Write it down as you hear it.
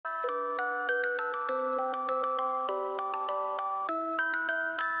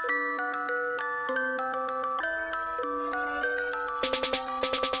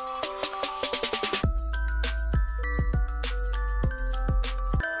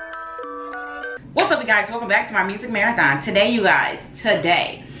What's up, you guys? Welcome back to my music marathon. Today, you guys,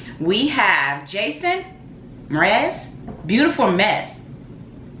 we have Jason, Mraz, Beautiful Mess.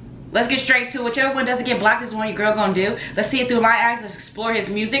 Let's get straight to it. Whichever one doesn't get blocked is the one your girl gonna do. Let's see it through my eyes. Let's explore his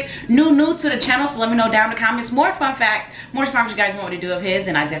music. New to the channel, so let me know down in the comments. More fun facts, more songs you guys want me to do of his,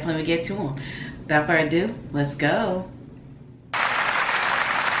 and I definitely will get to them. Without further ado, let's go.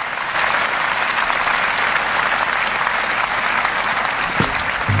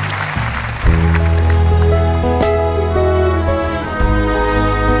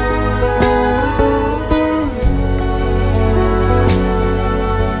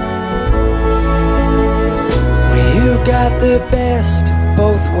 Got the best of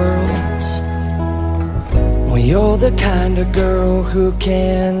both worlds. Well, you're the kind of girl who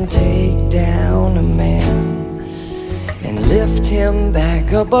can take down a man and lift him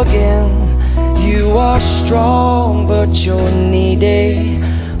back up again. You are strong but you're needy,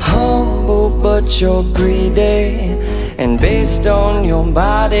 humble but you're greedy, and based on your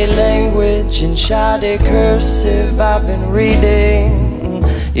body language and shoddy cursive I've been reading,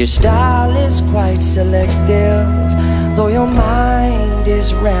 your style is quite selective, though your mind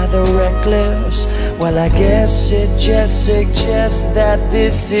is rather reckless. Well, I guess it just suggests that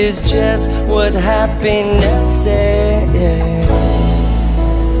this is just what happiness is.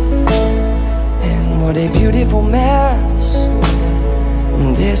 And what a beautiful mess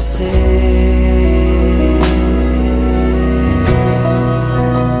this is.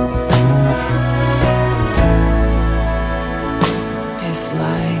 It's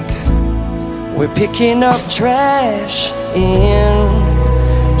like we're picking up trash in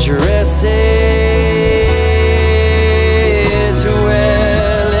dresses.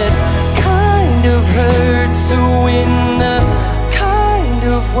 Well, it kind of hurts when the kind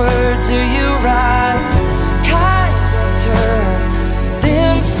of words you write kind of turn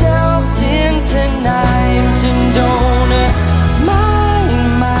themselves into knives and don't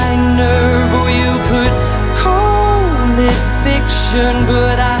mind my nerve. Or you could call it fiction,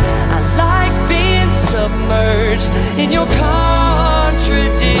 but I like being submerged in your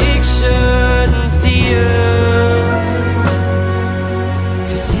contradictions, dear.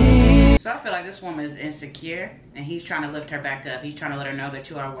 So I feel like this woman is insecure, and he's trying to lift her back up. He's trying to let her know that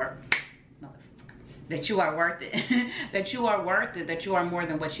you are worth it, that you are worth it, that you are worth it, that you are more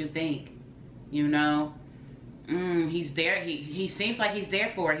than what you think. You know, he's there. He seems like he's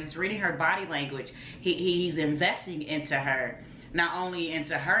there for her. He's reading her body language. He's investing into her. Not only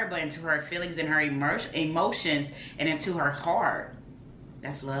into her, but into her feelings and her emotions and into her heart.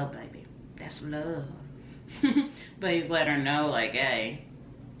 That's love, baby. That's love. But he's let her know, like, hey,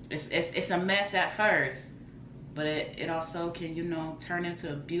 it's a mess at first, but it also can, you know, turn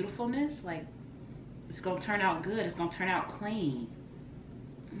into beautifulness. Like, it's gonna turn out good. It's gonna turn out clean.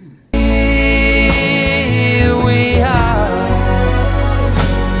 Here we are.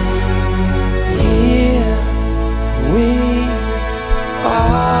 Here we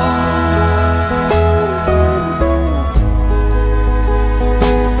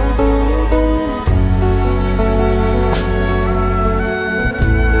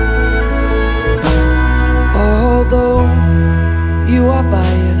although you are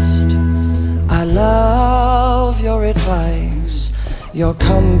biased, I love your advice. Your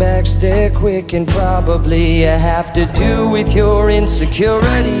comebacks, they're quick and probably have to do with your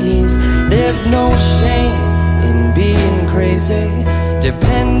insecurities. There's no shame in being crazy,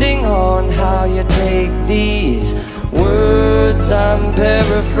 depending on how you take these words. I'm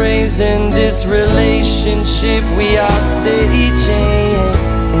paraphrasing this relationship we are staging.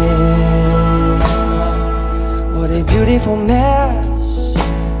 What a beautiful mess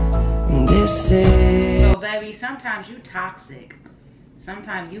this is. So, baby, sometimes you toxic.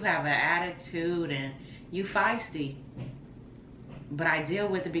 Sometimes you have an attitude and you feisty. But I deal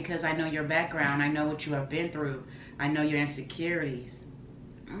with it because I know your background. I know what you have been through. I know your insecurities.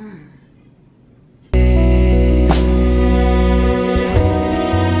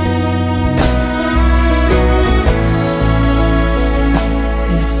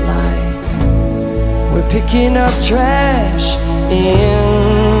 It's like we're picking up trash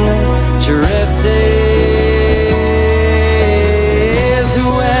in dresses.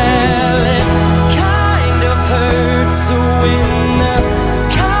 Well, it kind of hurts when the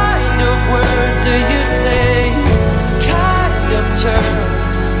kind of words you say kind of turn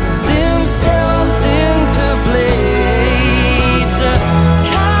themselves into blades.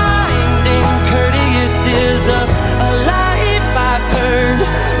 Kind and courteous is a life I've heard,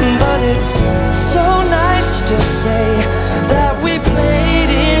 but it's so nice to say that we played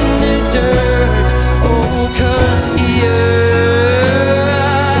in the dirt.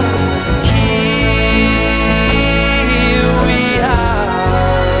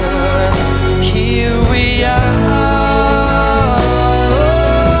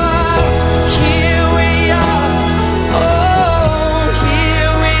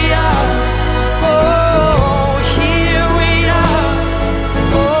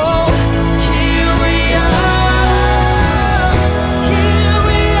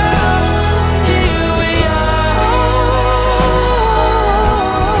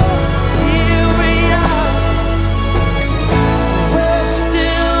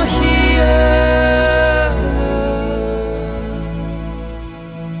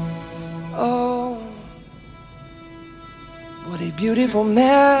 beautiful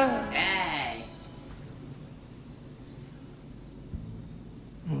mess. Hey.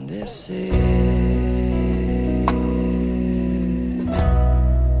 This is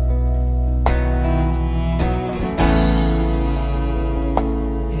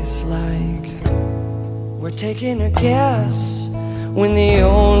it's like we're taking a guess when the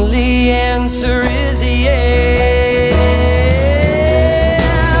only answer is yes.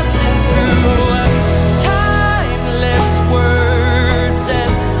 And through timeless words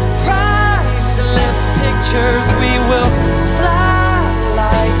and priceless pictures, we will fly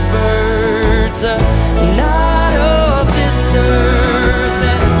like birds, not of this earth.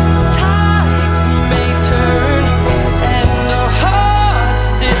 And tides may turn and our hearts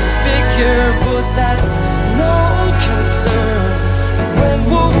disfigure, but that's no concern when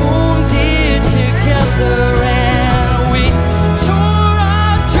we're wounded together. And we tore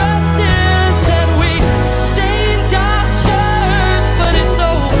our dresses and we stained our shirts, but it's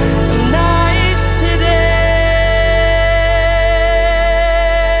so nice today.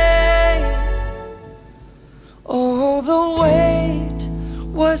 Oh, the wait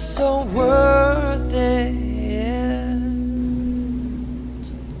was so worth it.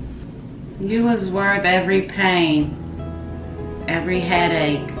 You was worth every pain, every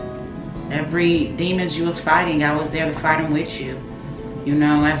headache, every demons you was fighting. I was there to fight them with you. You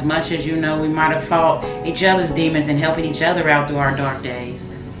know, as much as, you know, we might have fought each other's demons and helping each other out through our dark days.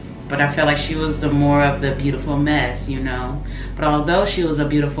 But I felt like she was the more of the beautiful mess, you know. But although she was a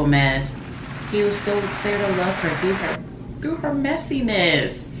beautiful mess, he was still there to love her through her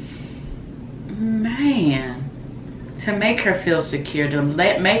messiness. Man. To make her feel secure, to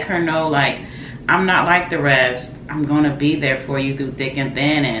make her know, like, I'm not like the rest. I'm gonna be there for you through thick and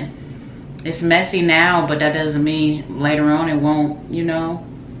thin. And it's messy now, but that doesn't mean later on it won't, you know,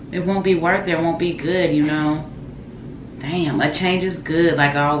 it won't be worth it, it won't be good, you know. Damn, a change is good,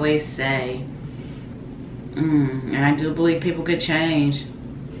 like I always say. And I do believe people could change.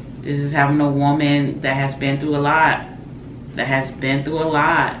 This is having a woman that has been through a lot,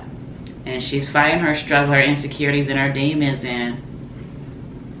 and she's fighting her struggle, her insecurities, and her demons. And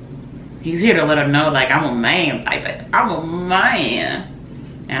he's here to let her know, like, I'm a man, I'm a man,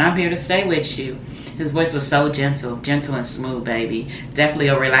 and I'm here to stay with you. His voice was so gentle and smooth, baby. Definitely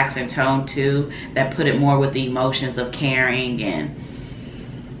a relaxing tone too, that put it more with the emotions of caring and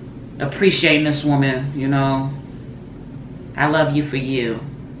appreciating this woman, you know. I love you for you,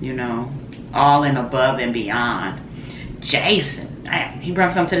 you know, all and above and beyond. Jason, he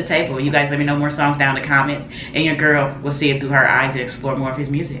brought something to the table. You guys let me know more songs down in the comments, and your girl will see it through her eyes and explore more of his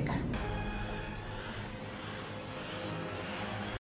music.